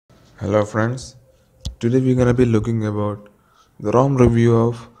Hello friends, today we're gonna be looking about the ROM review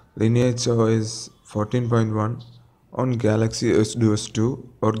of Lineage OS 14.1 on Galaxy S2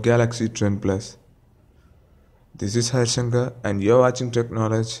 or Galaxy 10 Plus. This is Harshankar and you're watching Tech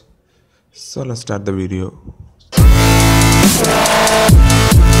Knowledge. So let's start the video.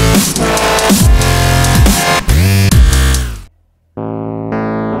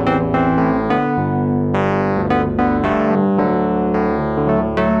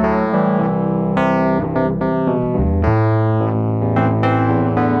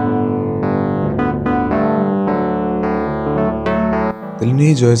 The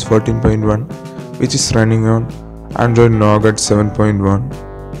Lineage OS 14.1, which is running on Android Nougat 7.1.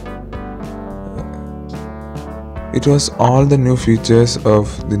 It was all the new features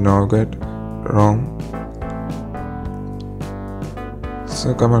of the Nougat ROM.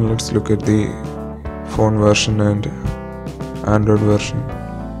 So come on, let's look at the phone version and Android version.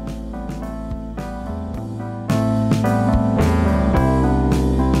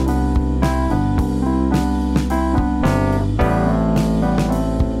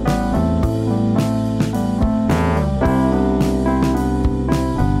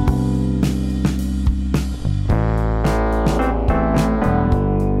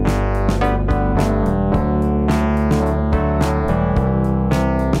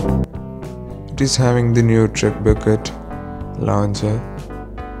 It is having the new Trek Bucket launcher.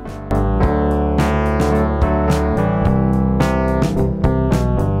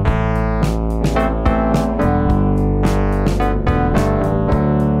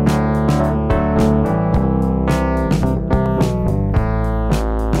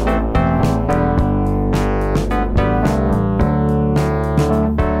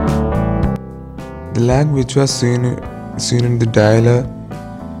 The lag which was seen in the dialer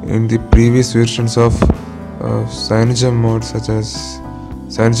in the previous versions of Cyanogen mode, such as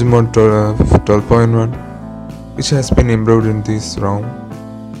Cyanogen mode 12.1, which has been improved in this ROM.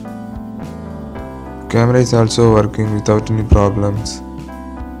 Camera is also working without any problems.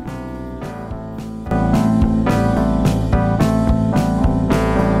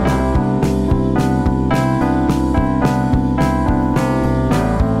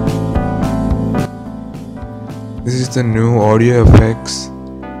 This is the new audio effects.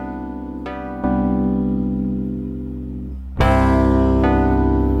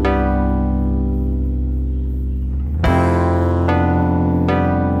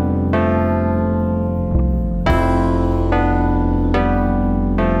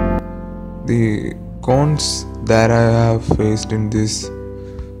 The cons that I have faced in this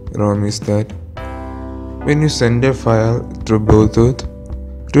ROM is that when you send a file through Bluetooth,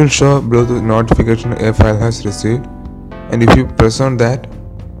 it will show Bluetooth notification a file has received, and if you press on that,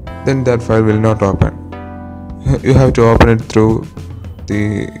 then that file will not open. You have to open it through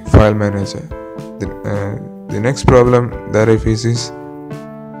the file manager. The next problem that I face is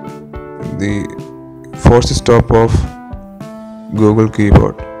the force stop of Google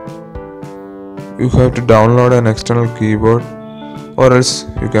keyboard. You have to download an external keyboard or else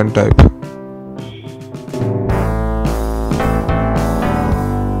you can type.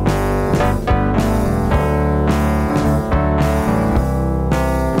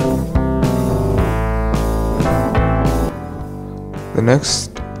 The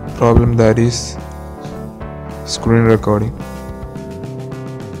next problem that is screen recording.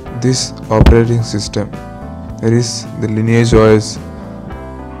 This operating system, that is the Lineage OS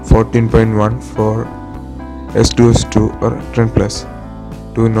 14.1 for S2 or 10 Plus,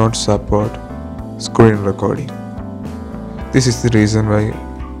 do not support screen recording. This is the reason why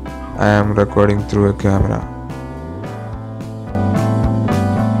I am recording through a camera.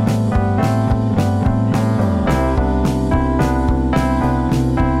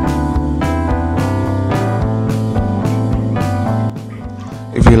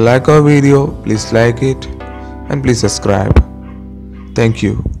 If you like our video, please like it and please subscribe. Thank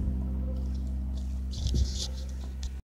you.